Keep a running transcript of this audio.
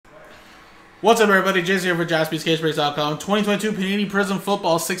What's up, everybody? Jason here for JaspysCaseBreaks.com. 2022 Panini Prizm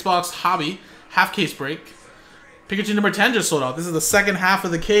Football 6-box Hobby half case break. Pikachu number 10 just sold out. This is the second half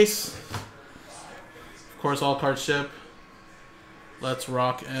of the case. Of course, all cards ship. Let's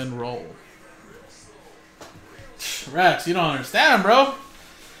rock and roll. Rex, you don't understand, bro.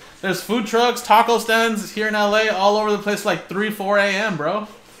 There's food trucks, taco stands here in LA all over the place like 3, 4 a.m., bro.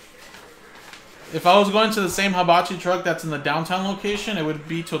 If I was going to the same hibachi truck that's in the downtown location, it would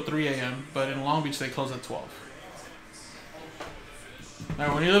be till 3 a.m. But in Long Beach, they close at 12.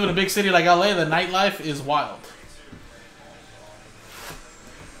 Now, when you live in a big city like LA, the nightlife is wild.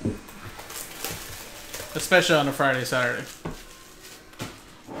 Especially on a Friday, Saturday.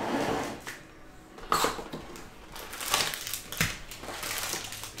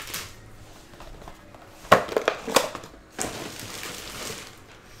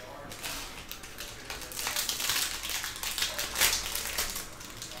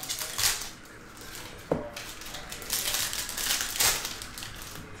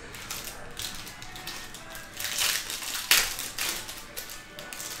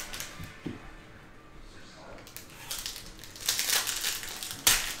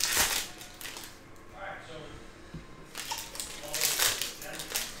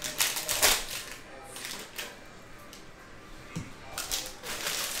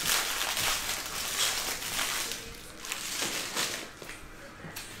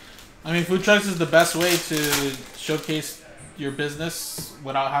 I mean, food trucks is the best way to showcase your business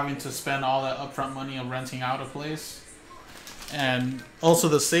without having to spend all that upfront money of renting out a place. And also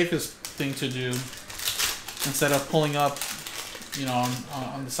the safest thing to do, instead of pulling up, you know,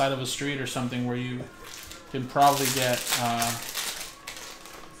 on the side of a street or something where you can probably get,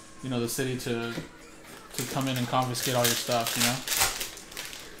 you know, the city to come in and confiscate all your stuff, you know.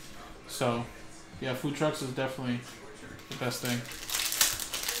 So, yeah, food trucks is definitely the best thing.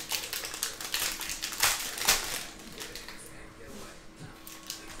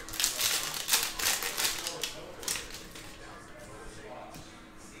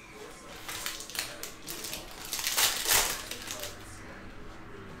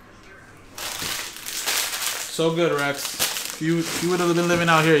 So good, Rex. If you would have been living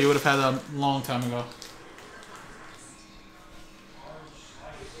out here, you would have had that a long time ago.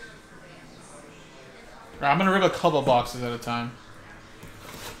 Right, I'm gonna rip a couple boxes at a time.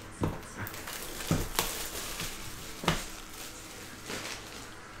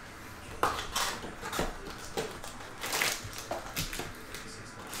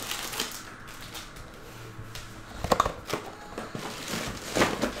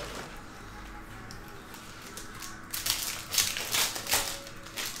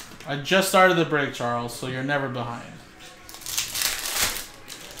 I just started the break, Charles, so you're never behind.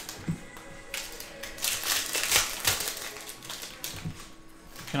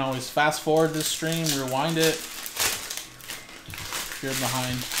 You can always fast forward this stream, rewind it if you're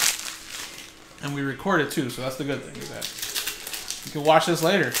behind. And we record it too, so that's the good thing is that you can watch this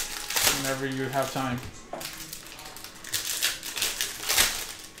later whenever you have time.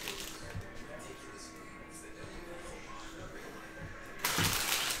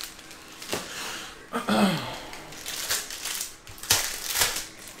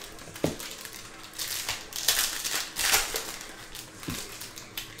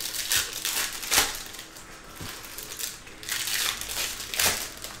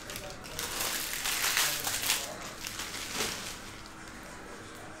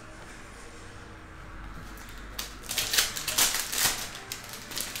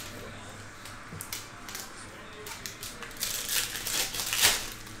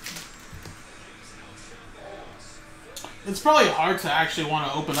 It's probably hard to actually want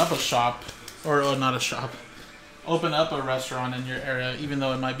to open up a shop, or not a shop, open up a restaurant in your area, even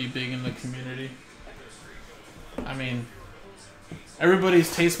though it might be big in the community. I mean,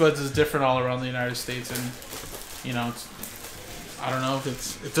 everybody's taste buds is different all around the United States, and you know, I don't know if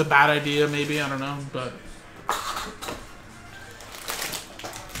it's a bad idea, maybe, I don't know, but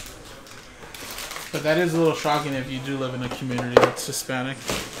that is a little shocking if you do live in a community that's Hispanic,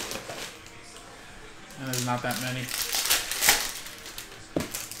 and there's not that many.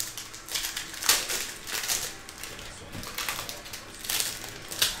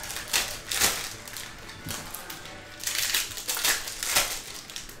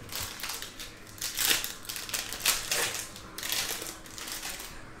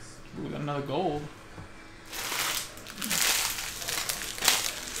 We got another gold.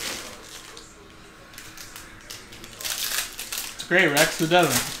 It's great, Rex. Who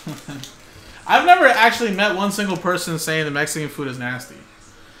doesn't? I've never actually met one single person saying the Mexican food is nasty.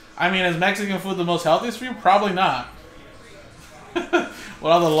 I mean, is Mexican food the most healthiest for you? Probably not.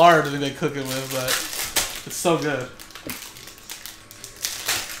 What all the lard do they cook it with, but it's so good.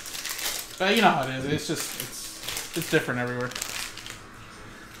 But you know how it is. It's just it's different everywhere.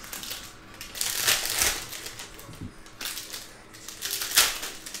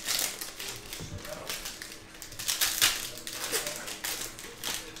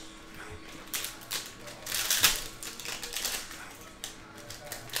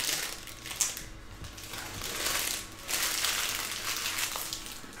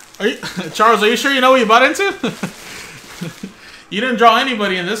 Charles, are you sure you know what you bought into? You didn't draw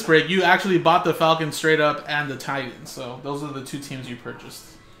anybody in this break. You actually bought the Falcons straight up and the Titans. So those are the two teams you purchased.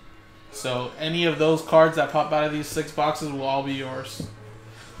 So any of those cards that pop out of these 6 boxes will all be yours.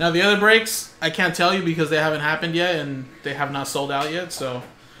 Now the other breaks, I can't tell you because they haven't happened yet and they have not sold out yet. So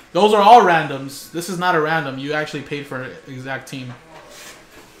those are all randoms. This is not a random. You actually paid for an exact team.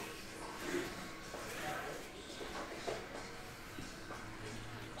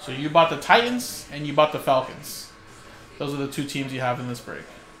 So you bought the Titans and you bought the Falcons. Those are the two teams you have in this break.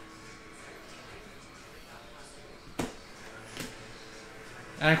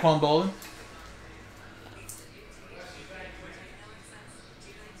 Anquan Bolden.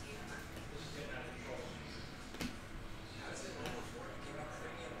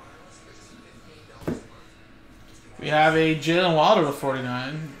 We have a Jalen Wilder to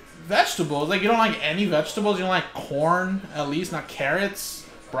 49. Vegetables. Like, you don't like any vegetables? You don't like corn, at least? Not carrots?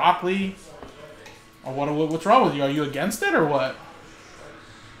 Broccoli? Or what's wrong with you? Are you against it or what?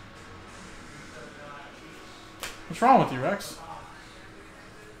 What's wrong with you, Rex?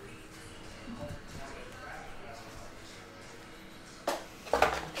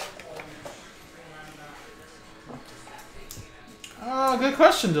 Good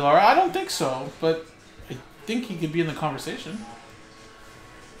question, Delara. I don't think so, but I think he could be in the conversation.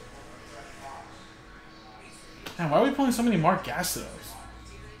 Man, why are we pulling so many Mark Gastos?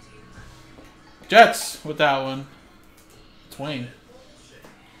 Jets with that one. Twain.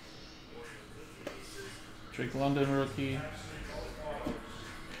 Drake London rookie.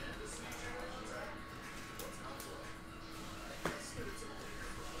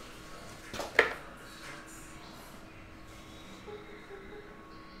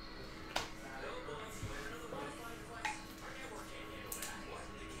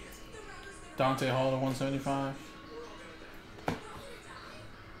 Dante Hall to 175.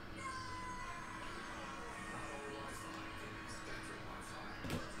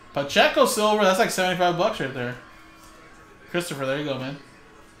 Pacheco silver, that's like 75 bucks right there. Christopher, there you go, man.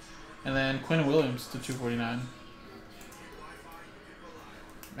 And then Quinn Williams to 249.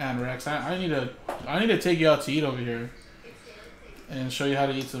 Man, Rex, I need to take you out to eat over here and show you how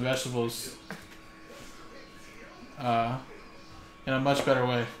to eat some vegetables in a much better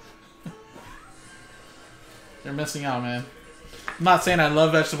way. You're missing out, man. I'm not saying I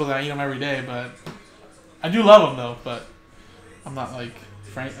love vegetables and I eat them every day, but I do love them though. But I'm not like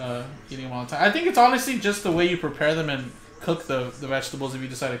eating them all the time. I think it's honestly just the way you prepare them and cook the vegetables if you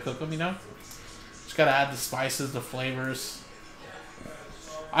decide to cook them, you know? Just gotta add the spices, the flavors.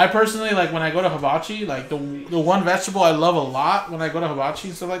 I personally, like when I go to hibachi, like the one vegetable I love a lot when I go to hibachi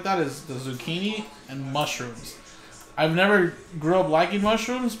and stuff like that is the zucchini and mushrooms. I've never grew up liking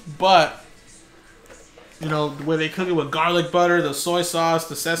mushrooms, but you know, the way they cook it with garlic butter, the soy sauce,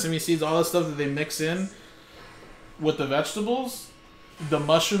 the sesame seeds, all the stuff that they mix in with the vegetables, the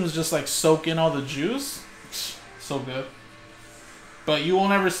mushrooms just like soak in all the juice. So good. But you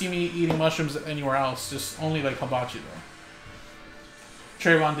won't ever see me eating mushrooms anywhere else. Just only like hibachi though.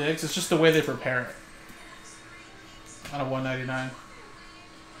 Trayvon Diggs. It's just the way they prepare it. Out of 199.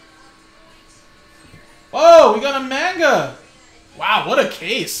 Oh, we got a manga. Wow, what a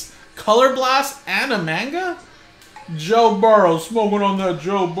case. Color Blast and a manga? Joe Burrow. Smoking on that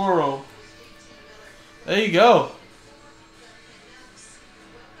Joe Burrow. There you go.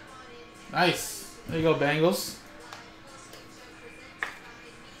 Nice. There you go, Bengals.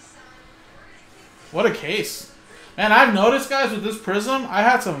 What a case. Man, I've noticed, guys, with this Prizm, I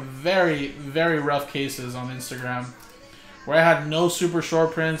had some very, very rough cases on Instagram where I had no super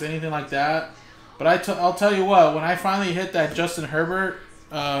short prints, anything like that. But I'll tell you what, when I finally hit that Justin Herbert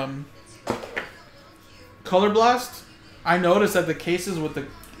Color Blast, I noticed that the cases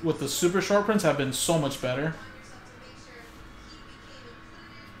with the super short prints have been so much better.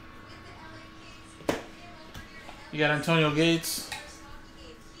 You got Antonio Gates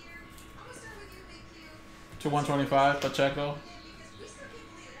to 125, Pacheco.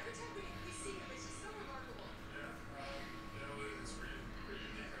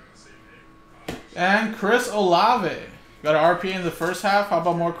 And Chris Olave. Got an RPA in the first half. How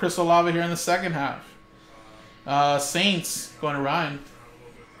about more Chris Olave here in the second half? Saints going to Ryan.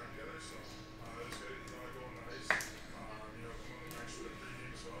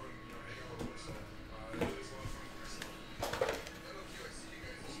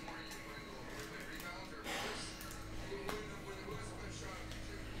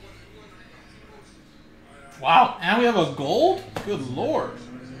 Wow, and we have a gold? Good lord.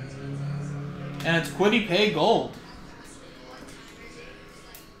 And it's Quiddy Pay gold.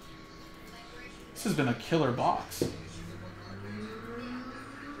 This has been a killer box.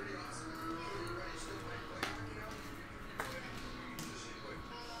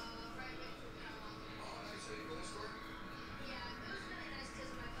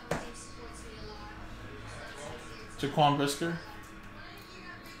 Jaquan Brisker.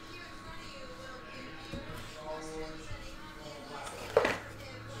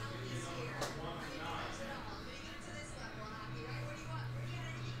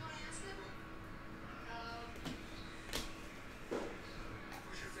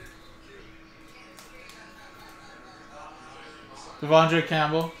 Devondre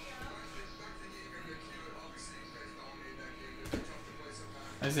Campbell.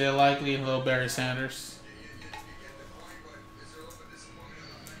 Isaiah Likely and Lil Barry Sanders.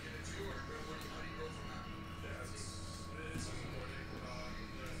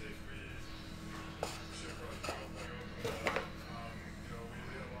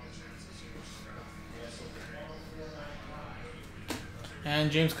 And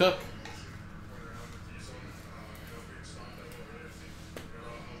James Cook.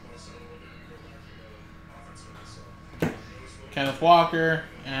 Kenneth Walker,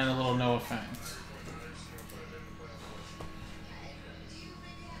 and a little Noah Fant.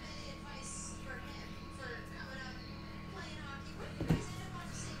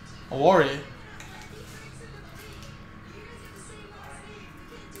 A Warrior.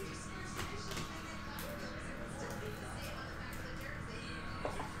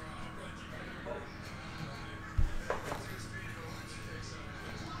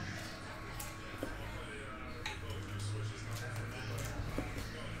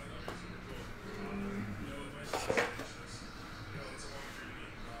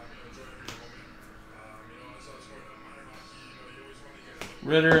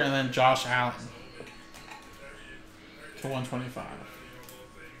 Ritter, and then Josh Allen to 125.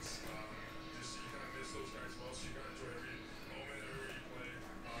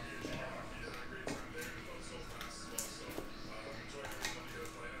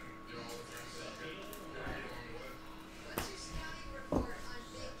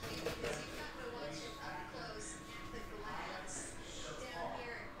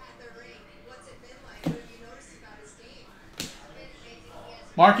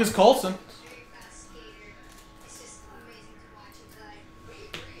 Marcus Colson.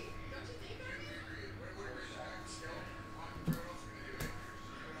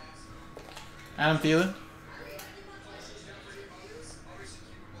 Adam Thielen.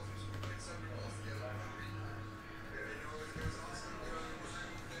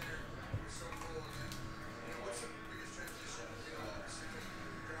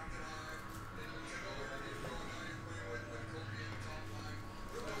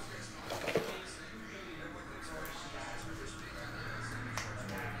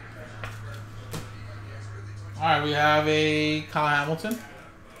 All right, we have a Kyle Hamilton,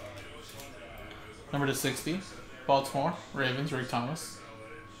 number to 60, Baltimore Ravens, Rick Thomas,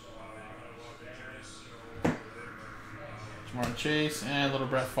 Jamar Chase, and little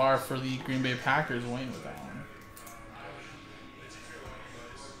Brett Favre for the Green Bay Packers. Wayne with that one.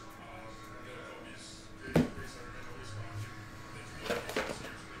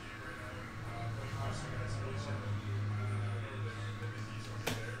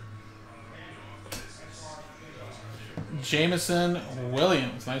 Jameson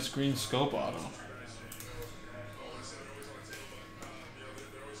Williams, nice green scope auto.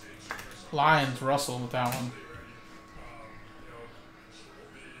 Lions, Russell with that one.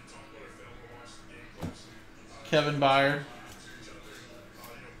 Kevin Byard.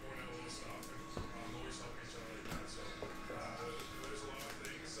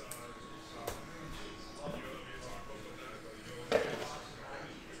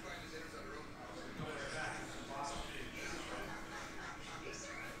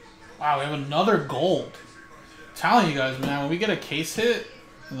 Wow, we have another gold. I'm telling you guys, man, when we get a case hit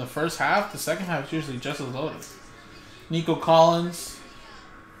in the first half, the second half is usually just as loaded. Nico Collins.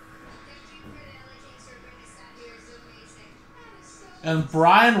 And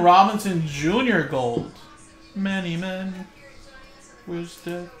Brian Robinson Jr. gold. Many men wish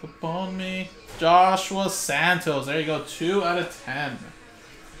death upon me. Joshua Santos. There you go. 2 out of 10.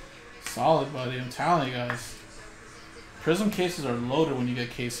 Solid, buddy. I'm telling you guys. Prizm cases are loaded when you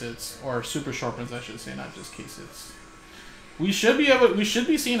get case hits, or super short prints, I should say, not just case hits. We should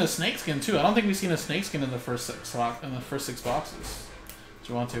be seeing a snakeskin too. I don't think we've seen a snakeskin in the first 6 boxes.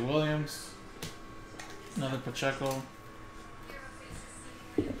 Javonte Williams, another Pacheco.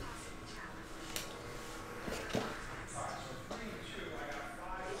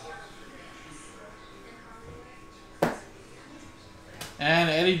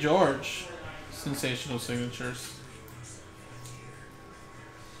 George. Sensational signatures.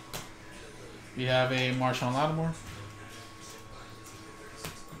 We have a Marshawn Lattimore.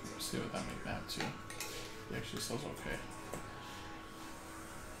 Let's see what that makes now too. He actually sells okay.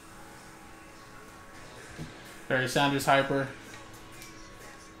 Barry Sanders Hyper.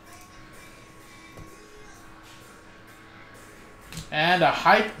 And a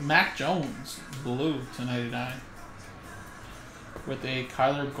hype Mac Jones blue to 99 with a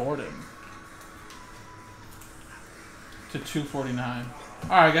Kyler Gordon to 249. All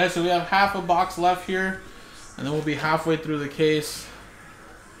right, guys. So we have half a box left here, and then we'll be halfway through the case.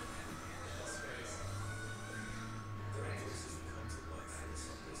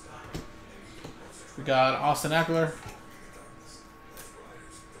 We got Austin Eckler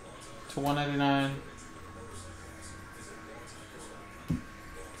to 199.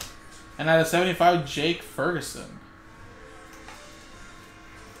 And at a 75, Jake Ferguson.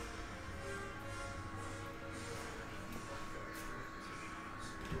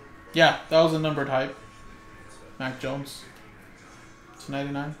 Yeah, that was a numbered hype. Mac Jones to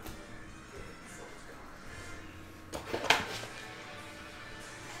 99.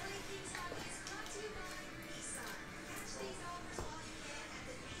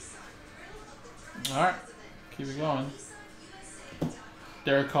 All right, keep it going.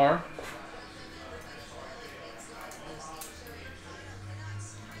 Derek Carr.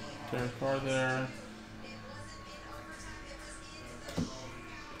 Derek Carr there.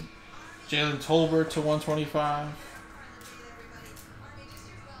 Jalen Tolbert to 125.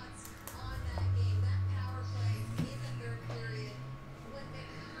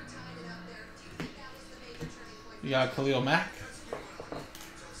 You got Khalil Mack.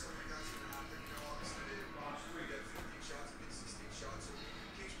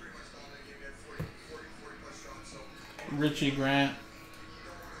 Richie Grant.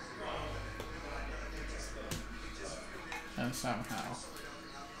 And Sam Howell.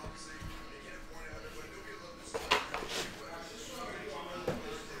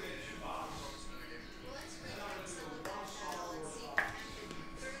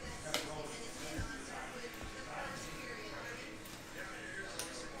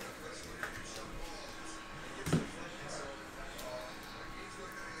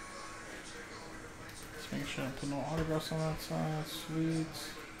 Make sure I put no autographs on that side. Sweet.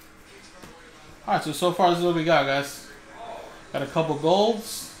 Alright, so far this is what we got, guys. Got a couple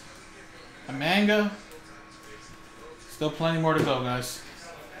golds. A manga. Still plenty more to go, guys.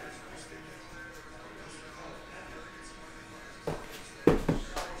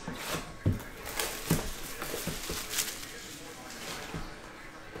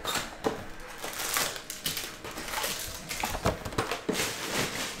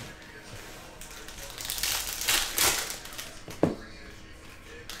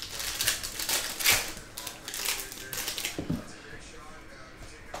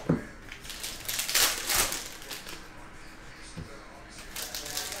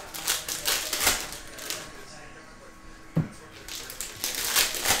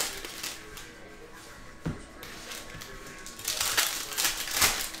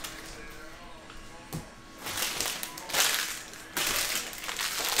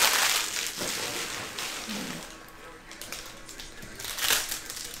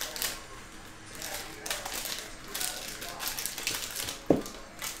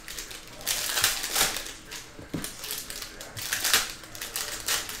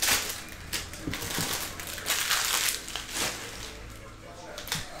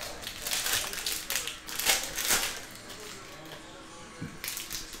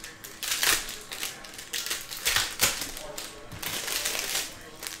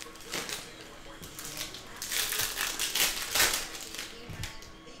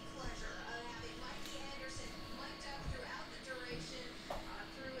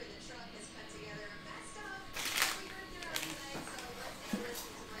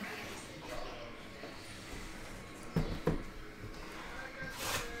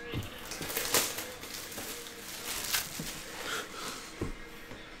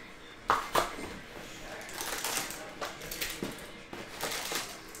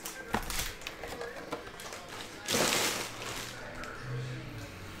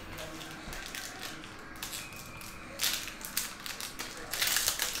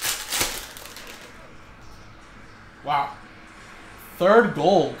 Wow. Third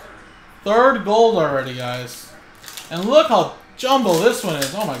gold. Third gold already, guys. And look how jumbo this one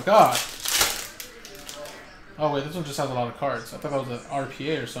is. Oh my god. Oh wait, this one just has a lot of cards. I thought that was an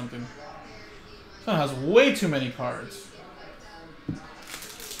RPA or something. This one has way too many cards.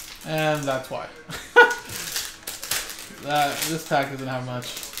 And that's why. This pack doesn't have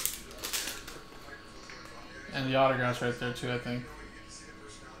much. And the autographs right there too, I think.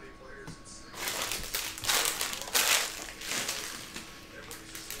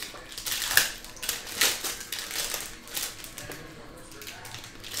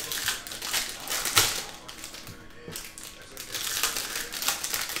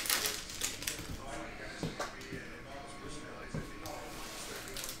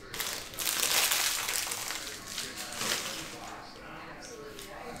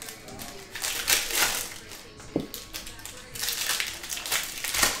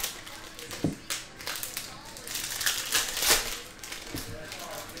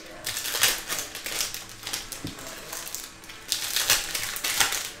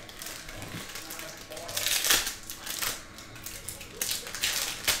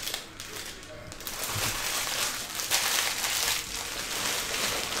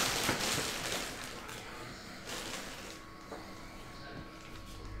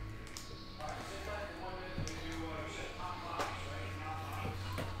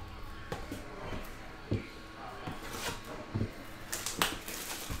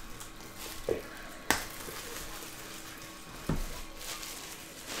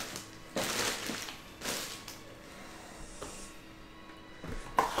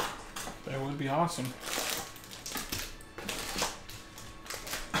 That would be awesome.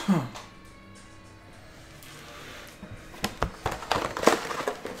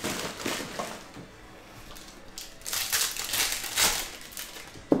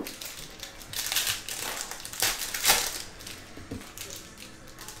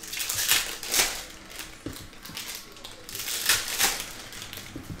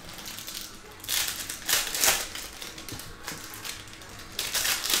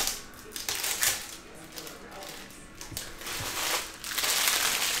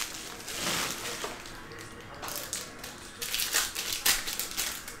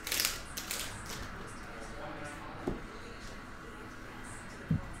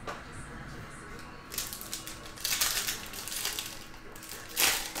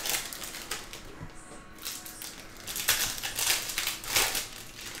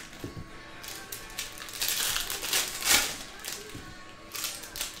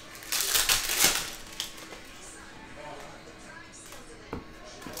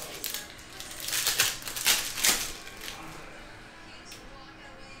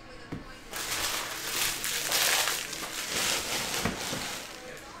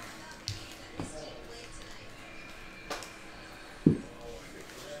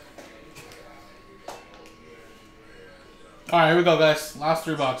 Alright, here we go, guys. Last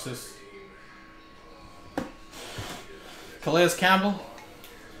 3 boxes. Calais Campbell.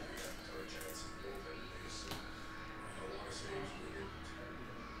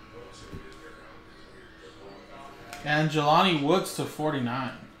 And Jelani Woods to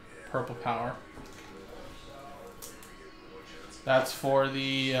 49. Purple Power. That's for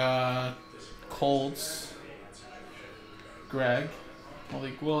the Colts. Greg.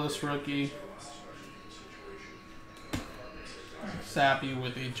 Malik Willis, rookie. Sappy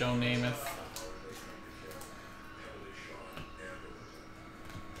with a Joe Namath.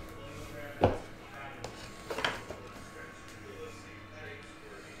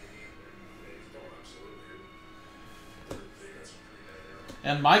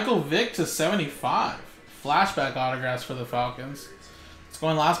 And Michael Vick to 75. Flashback autographs for the Falcons. It's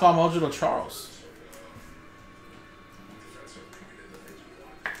going last ball mojo to Charles.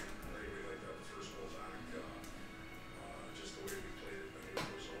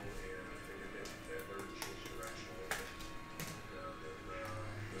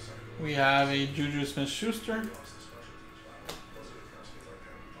 We have a Juju Smith-Schuster.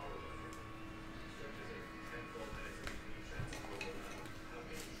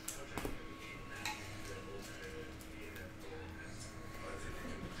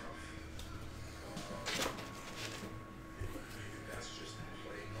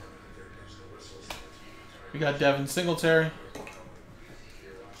 We got Devin Singletary.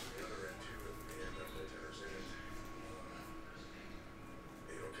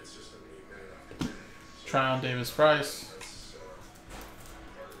 Tryon Davis-Price.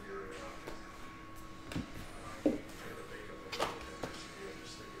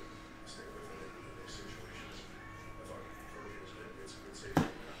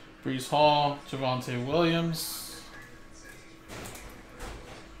 Breece Hall, Javonte Williams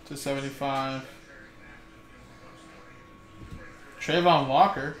to 75. Trayvon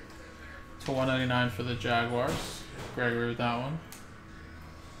Walker to 199 for the Jaguars. Gregory with that one.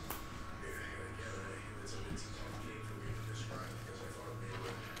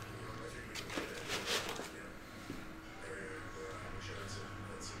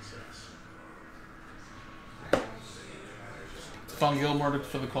 Stephon Gilmore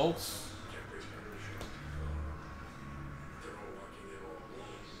for the Colts.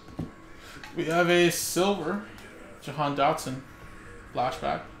 We have a silver Jahan Dotson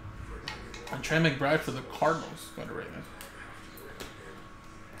flashback. And Trey McBride for the Cardinals. Going to Ravens.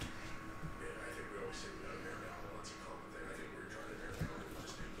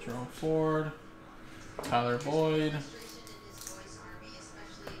 Jerome Ford. Tyler Boyd.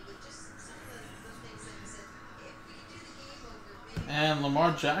 And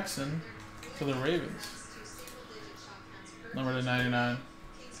Lamar Jackson for the Ravens. Number to 99.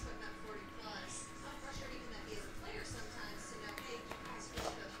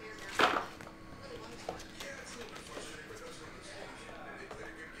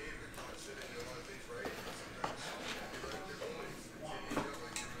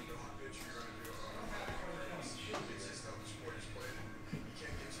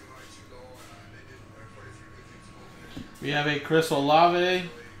 We have a Chris Olave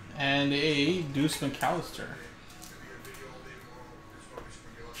and a Deuce McAllister.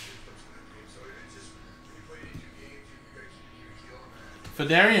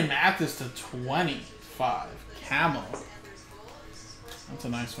 Fedarian Mathis to 25. Camo. That's a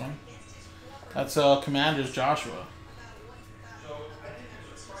nice one. That's Commanders Joshua.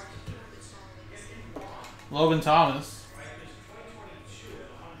 Logan Thomas.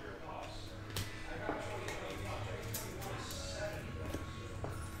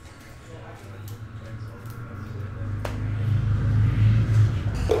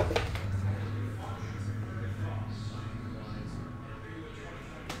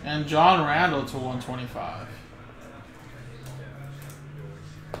 And John Randall to 125.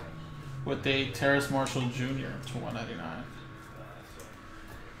 With a Terrace Marshall Jr. to 199.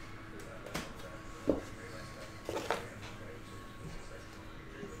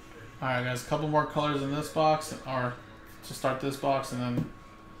 Alright guys, a couple more colors in this box, or to start this box, and then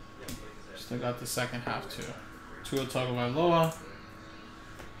still got the second half too. Tua Tagovailoa.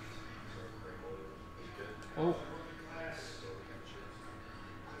 Oh.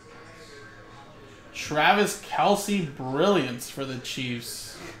 Travis Kelce Brilliance for the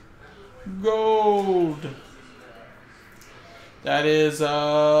Chiefs. Gold. That is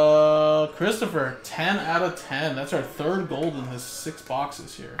Christopher. 10 out of 10. That's our third gold in his 6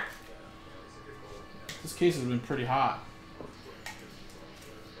 boxes here. This case has been pretty hot.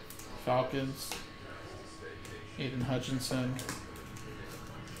 Falcons. Aiden Hutchinson.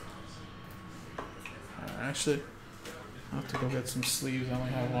 Actually, I have to go get some sleeves. I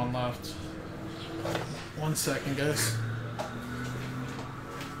only have one left. 1 second, guys.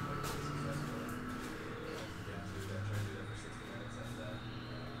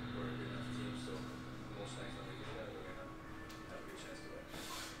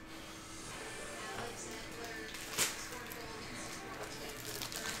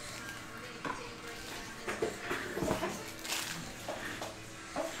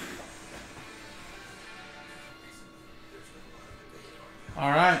 All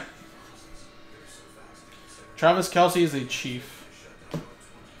right. Travis Kelce is a Chief.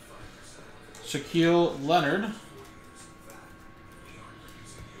 Shaquille Leonard.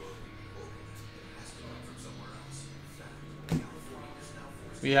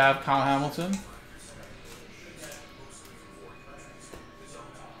 We have Kyle Hamilton.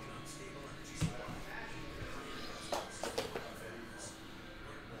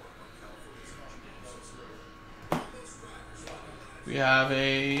 We have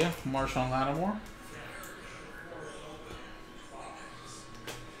a Marshawn Lattimore.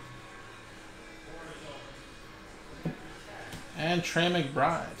 And Trey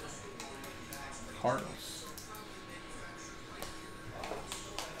McBride. Cardinals.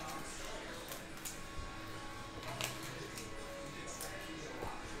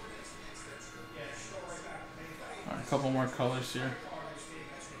 All right, a couple more colors here.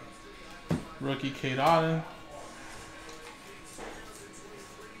 Rookie Cade Otton.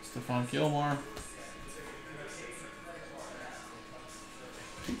 Stephon Gilmore.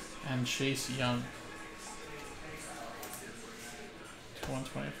 And Chase Young.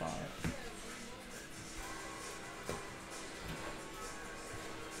 125.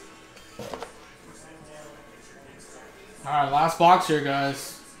 Alright, last box here,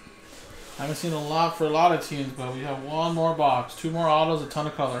 guys. Haven't seen a lot for a lot of teams, but we have one more box. 2 more autos, a ton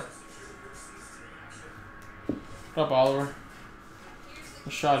of color. What up, Oliver?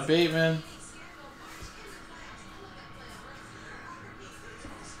 Rashad Bateman.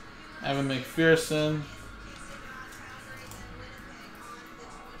 Evan McPherson.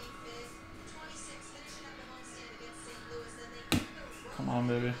 Come on,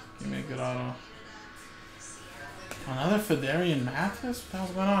 baby. Give me a good auto. Another Federian Mathis? What the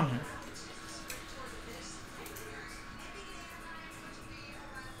hell's going on here?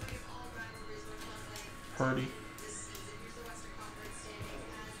 Purdy.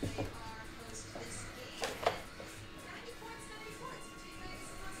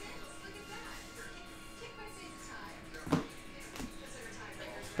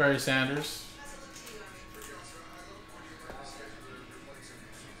 Barry Sanders.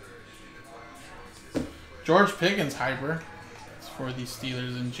 George Pickens hyper. It's for the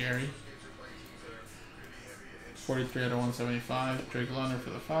Steelers and Jerry. 43 out of 175. Drake London for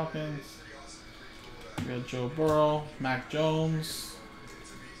the Falcons. We got Joe Burrow, Mac Jones.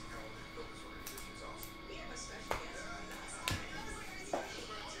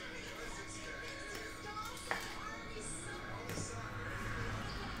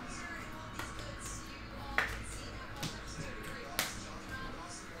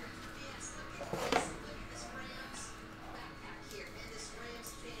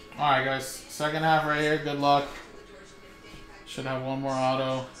 Alright guys, second half right here, good luck. Should have one more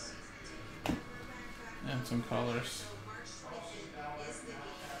auto. And some colors.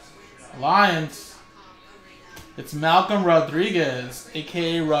 Lions. It's Malcolm Rodriguez,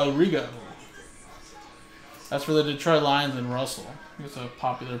 aka Rodrigo. That's for the Detroit Lions and Russell. He's a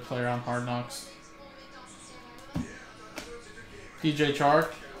popular player on Hard Knocks. DJ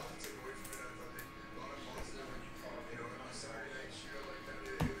Chark.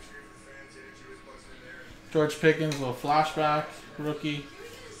 George Pickens, little flashback, rookie.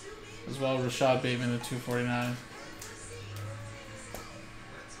 As well as Rashad Bateman at 249.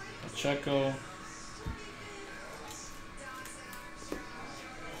 Pacheco.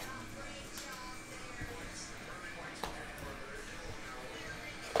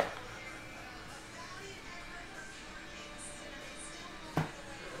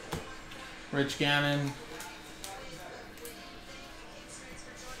 Rich Gannon.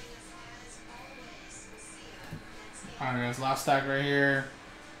 Alright guys, last stack right here.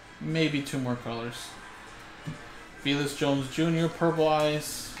 Maybe two more colors. Felix Jones Jr., Purple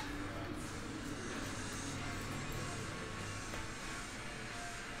Ice.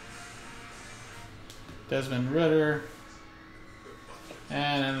 Desmond Ritter.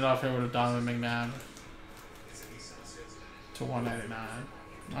 And ended off here with a Donovan McNabb to 199.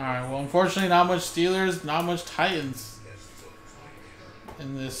 Alright, well unfortunately not much Steelers, not much Titans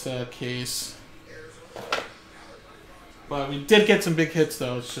in this case. But we did get some big hits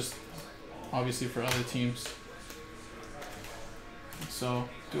though, it's just obviously for other teams. So,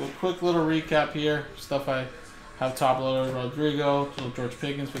 do a quick little recap here. Stuff I have top loader: Rodrigo, little George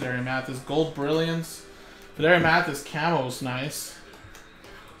Pickens, Federian Mathis, Gold Brilliance. Federian Mathis camo's nice.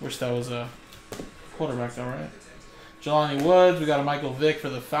 Wish that was a quarterback though, right? Jelani Woods, we got a Michael Vick for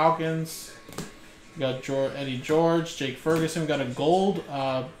the Falcons. We got Eddie George, Jake Ferguson. We got a gold,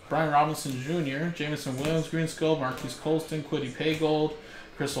 Brian Robinson Jr., Jameson Williams, Green Skull, Marquise Colston, Kwity Paye gold,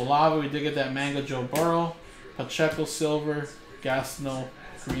 Chris Olave. We did get that Manga Joe Burrow, Pacheco silver, Gastineau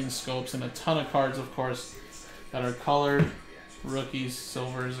green scopes, and a ton of cards, of course, that are colored, rookies,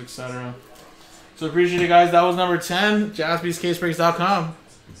 silvers, etc. So appreciate it, guys. That was number 10. JaspysCaseBreaks.com.